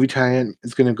the movie tie-in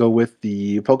is going to go with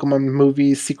the Pokemon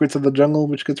movie Secrets of the Jungle,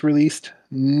 which gets released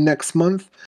next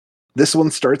month. This one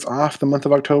starts off the month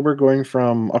of October, going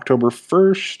from October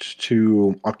 1st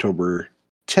to October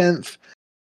 10th.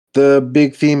 The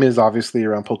big theme is obviously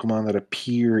around Pokemon that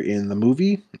appear in the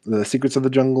movie, The Secrets of the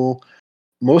Jungle.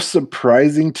 Most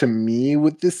surprising to me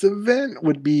with this event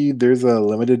would be there's a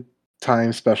limited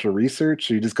time special research.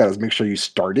 So you just got to make sure you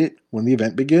start it when the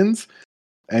event begins.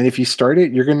 And if you start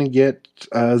it, you're going to get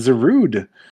Zarude.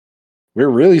 We're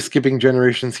really skipping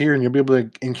generations here, and you'll be able to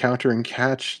encounter and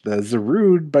catch the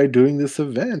Zarude by doing this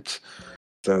event.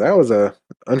 So that was a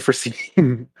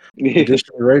unforeseen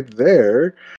addition right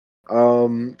there.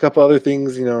 A couple other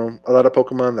things, a lot of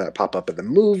Pokemon that pop up in the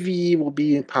movie will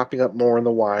be popping up more in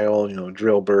the wild.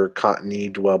 Drillbur, Cottony,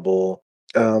 Dwebble,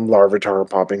 Larvitar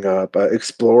popping up.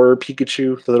 Explorer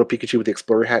Pikachu, the little Pikachu with the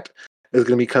Explorer hat, is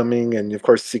going to be coming, and of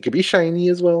course, it could be shiny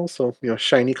as well. So,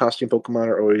 shiny costume Pokemon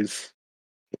are always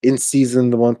in season,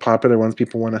 the one popular ones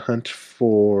people want to hunt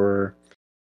for.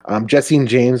 Jesse and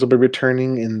James will be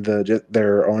returning in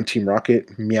their own Team Rocket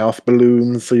Meowth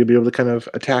balloons, so you'll be able to kind of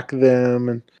attack them.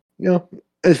 And,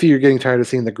 if you're getting tired of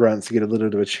seeing the grunts, you get a little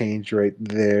bit of a change right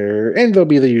there. And there'll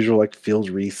be the usual, like, field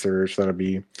research that'll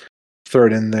be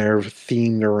thrown in there,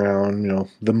 themed around,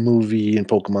 the movie and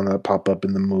Pokemon that pop up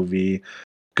in the movie.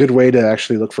 Good way to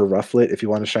actually look for Rufflet. If you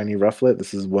want a shiny Rufflet,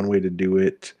 this is one way to do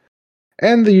it.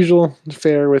 And the usual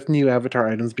fare with new avatar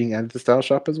items being added to Style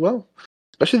Shop as well.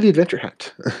 Especially the Adventure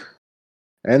Hat.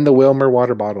 And the Wilmer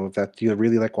water bottle, if that you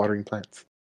really like watering plants.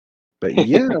 But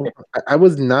yeah, I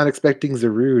was not expecting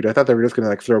Zarude. I thought they were just going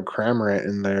to throw Cramorant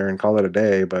in there and call it a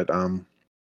day. But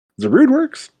Zarude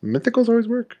works. Mythicals always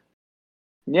work.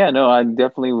 Yeah, no, I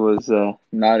definitely was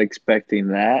not expecting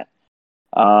that.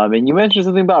 And you mentioned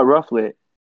something about Rufflet.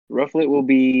 Rufflet will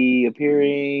be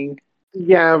appearing.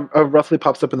 Yeah, Rufflet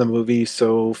pops up in the movie.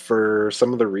 So for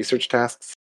some of the research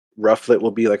tasks, Rufflet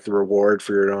will be like the reward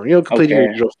for your own, completing your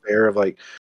Okay. usual fare of like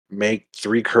make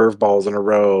 3 curveballs in a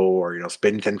row or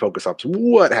spin 10 focus ups,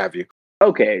 what have you.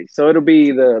 Okay, so it'll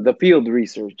be the field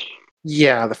research.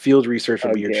 Yeah, the field research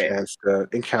will be your Okay, chance to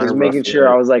encounter just making sure.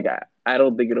 Rufflet. I was like, I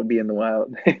don't think it'll be in the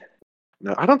wild.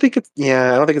 No, I don't think it's.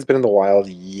 Yeah, I don't think it's been in the wild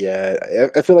yet.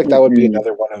 I feel like that would be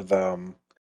another one of them,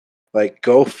 like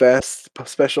Go Fest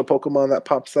special Pokemon that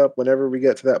pops up whenever we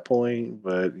get to that point.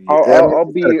 But yeah, I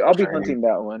mean, I'll be hunting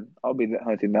that one. I'll be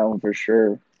hunting that one for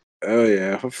sure. Oh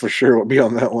yeah, for sure, we'll be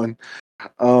on that one.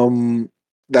 Um,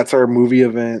 that's our movie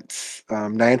event.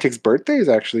 Niantic's birthday is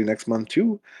actually next month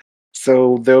too.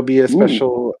 So there'll be a Ooh.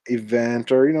 special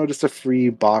event or, just a free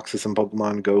box of some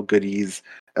Pokemon Go goodies.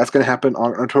 That's going to happen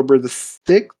on October the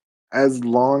 6th, as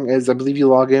long as I believe you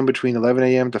log in between 11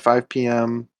 a.m. to 5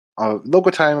 p.m.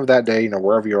 Local time of that day,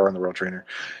 wherever you are on the World Trainer.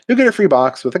 You'll get a free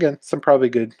box with, again, some probably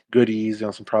good goodies,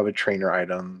 some probably trainer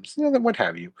items, what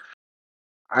have you.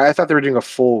 I thought they were doing a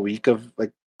full week of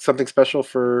like something special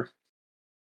for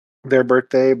their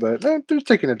birthday, but they're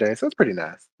taking a day, so that's pretty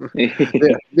nice.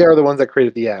 They are the ones that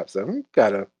created the app, so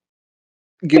gotta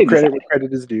give They credit where decided.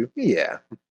 credit is due. Yeah,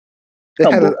 they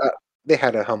had Humble. they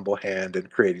had a humble hand in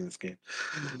creating this game.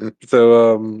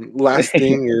 So, last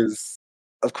thing is,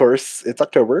 of course, it's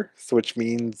October, so which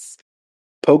means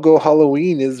Pogo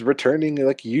Halloween is returning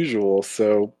like usual.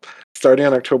 So, starting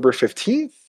on October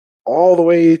 15th, all the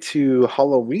way to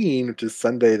Halloween, which is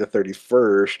Sunday the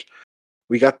 31st,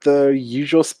 we got the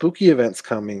usual spooky events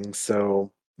coming.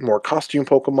 So, more costume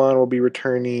Pokemon will be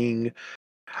returning.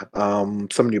 Some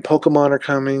new Pokemon are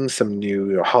coming, some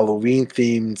new Halloween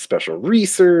themed special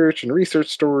research and research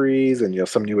stories, and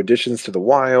some new additions to the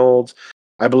wild.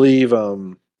 I believe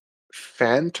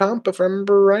Phantomp, if I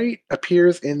remember right,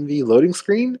 appears in the loading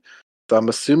screen. So I'm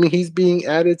assuming he's being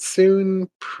added soon.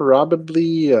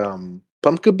 Probably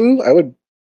Pumpkaboo.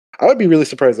 I would be really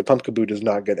surprised if Pumpkaboo does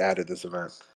not get added this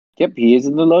event. Yep, he is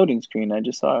in the loading screen. I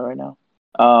just saw it right now.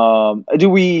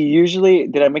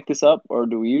 Did I make this up, or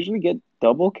do we usually get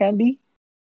double candy?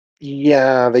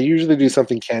 Yeah, they usually do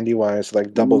something candy wise,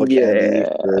 like double the candy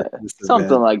Yeah, for this something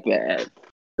event. like that.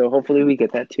 So hopefully we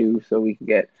get that too, so we can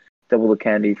get double the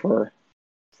candy for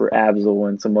Absol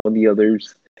and some of the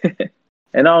others.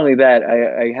 And not only that,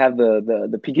 I have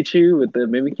the Pikachu with the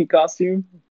Mimikyu costume.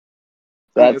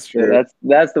 That's true.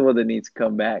 That's the one that needs to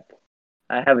come back.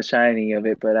 I have a shiny of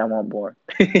it, but I want more.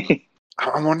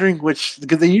 I'm wondering which,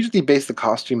 because they usually base the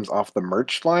costumes off the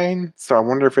merch line. So I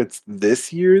wonder if it's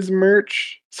this year's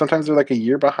merch. Sometimes they're like a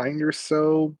year behind or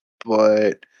so.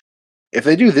 But if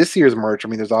they do this year's merch, I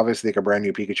mean, there's obviously like a brand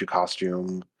new Pikachu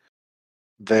costume.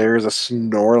 There's a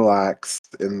Snorlax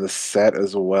in the set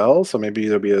as well. So maybe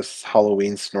there'll be a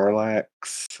Halloween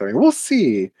Snorlax. I mean, we'll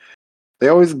see. They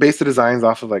always base the designs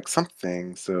off of like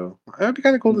something. So it'd be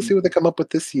kind of cool to see what they come up with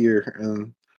this year.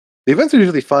 And the events are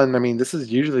usually fun. I mean, this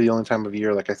is usually the only time of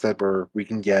year, like I said, where we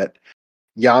can get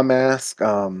Yamask.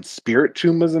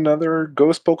 Spiritomb is another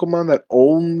ghost Pokemon that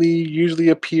only usually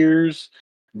appears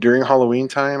during Halloween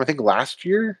time. I think last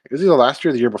year, it was either last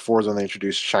year or the year before, is when they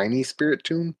introduced Shiny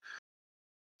Spiritomb.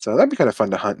 So that'd be kind of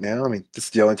fun to hunt now. I mean, this is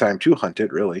the only time to hunt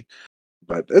it, really.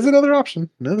 But there's another option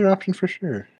for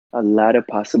sure. A lot of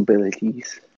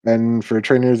possibilities. And for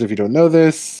trainers, if you don't know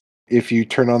this, if you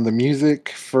turn on the music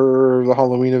for the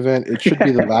Halloween event, it should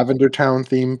be the Lavender Town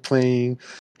theme playing,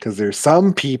 because there's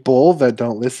some people that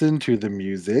don't listen to the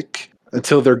music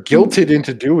until they're guilted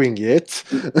into doing it.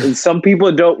 Some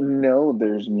people don't know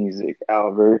there's music,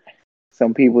 Albert.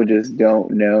 Some people just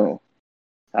don't know.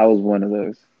 I was one of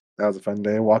those. That was a fun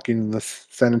day walking in the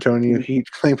San Antonio heat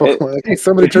playing Pokemon. Like, hey,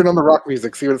 somebody turn on the rock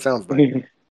music, see what it sounds like.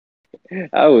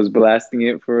 I was blasting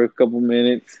it for a couple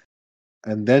minutes.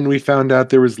 And then we found out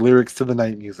there was lyrics to the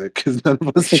night music because none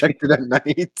of us checked it at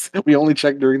night. We only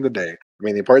checked during the day. I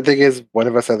mean, the important thing is one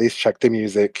of us at least checked the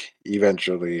music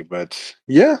eventually. But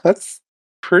yeah, that's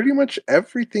pretty much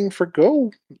everything for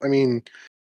Go. I mean,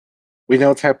 we know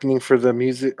what's happening for the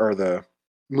music or the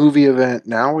movie event.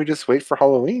 Now we just wait for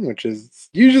Halloween, which is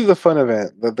usually the fun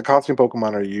event. The costume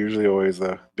Pokemon are usually always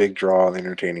the big draw, the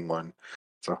entertaining one.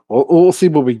 So we'll see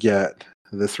what we get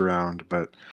this round.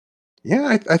 But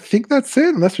yeah, I think that's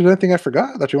it. Unless there's anything I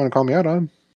forgot that you want to call me out on.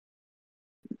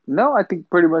 No, I think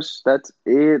pretty much that's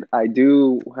it. I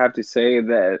do have to say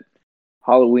that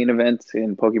Halloween events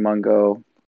in Pokemon Go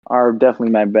are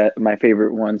definitely my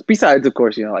favorite ones. Besides, of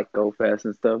course, like Go Fest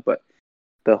and stuff. But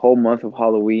the whole month of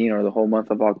Halloween or the whole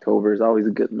month of October is always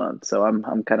a good month. So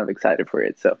I'm kind of excited for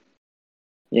it. So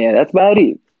yeah, that's about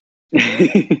it.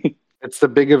 It's the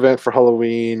big event for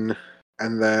Halloween,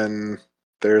 and then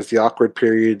there's the awkward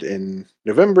period in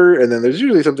November, and then there's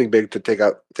usually something big to take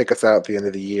us out at the end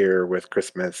of the year with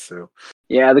Christmas. So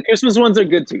yeah, the Christmas ones are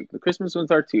good too. The Christmas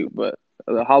ones are too, but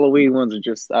the Halloween ones are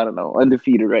just, I don't know,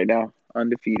 undefeated right now.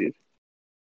 Undefeated.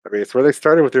 I mean, it's where they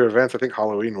started with their events. I think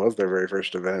Halloween was their very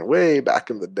first event way back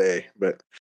in the day. But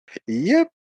yep.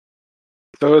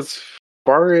 So as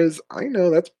far as I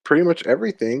know, that's pretty much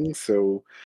everything. So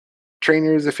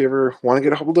trainers, if you ever want to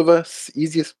get a hold of us,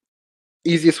 easiest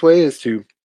way is to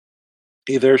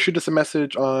either shoot us a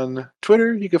message on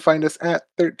Twitter. You can find us at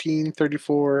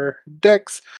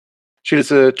 1334dex. Shoot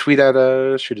us a tweet at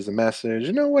us, shoot us a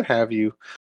message, what have you.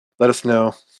 Let us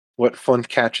know what fun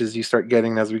catches you start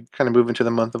getting as we kind of move into the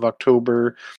month of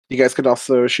October. You guys could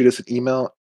also shoot us an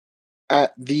email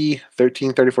at the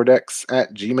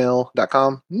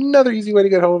 1334dex@gmail.com. Another easy way to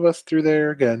get hold of us through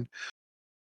there. Again,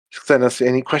 send us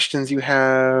any questions you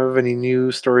have, any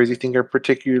news stories you think are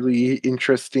particularly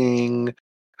interesting,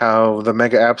 how the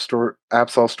Mega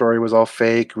Absol story was all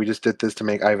fake. We just did this to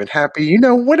make Ivan happy.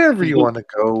 Whatever you want to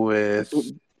go with.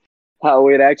 How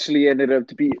it actually ended up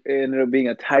being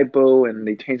a typo and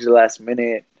they changed it last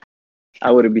minute.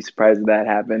 I wouldn't be surprised if that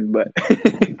happened, but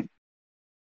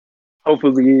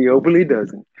hopefully it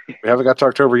doesn't. We haven't got to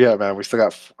October yet, man. We still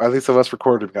got, at least of us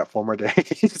recorded, we got 4 more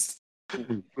days.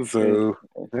 So,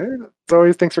 as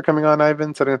always, thanks for coming on,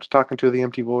 Ivan. Setting up to talking to the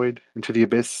empty void, into the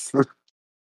abyss.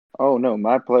 Oh no,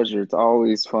 my pleasure. It's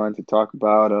always fun to talk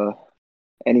about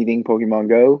anything Pokemon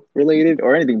Go related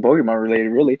or anything Pokemon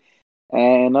related, really.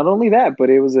 And not only that, but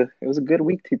it was a good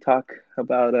week to talk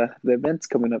about the events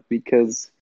coming up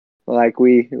because, like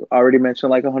we already mentioned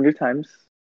like 100 times,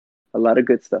 a lot of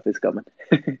good stuff is coming.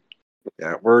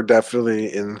 Yeah, we're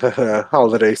definitely in the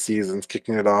holiday seasons,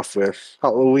 kicking it off with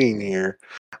Halloween here.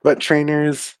 But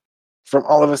trainers, from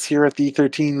all of us here at the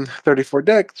 1334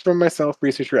 Dex, from myself,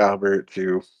 researcher Albert,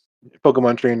 to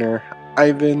Pokemon trainer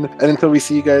Ivan, and until we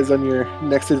see you guys on your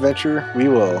next adventure, we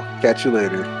will catch you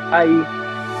later. Bye.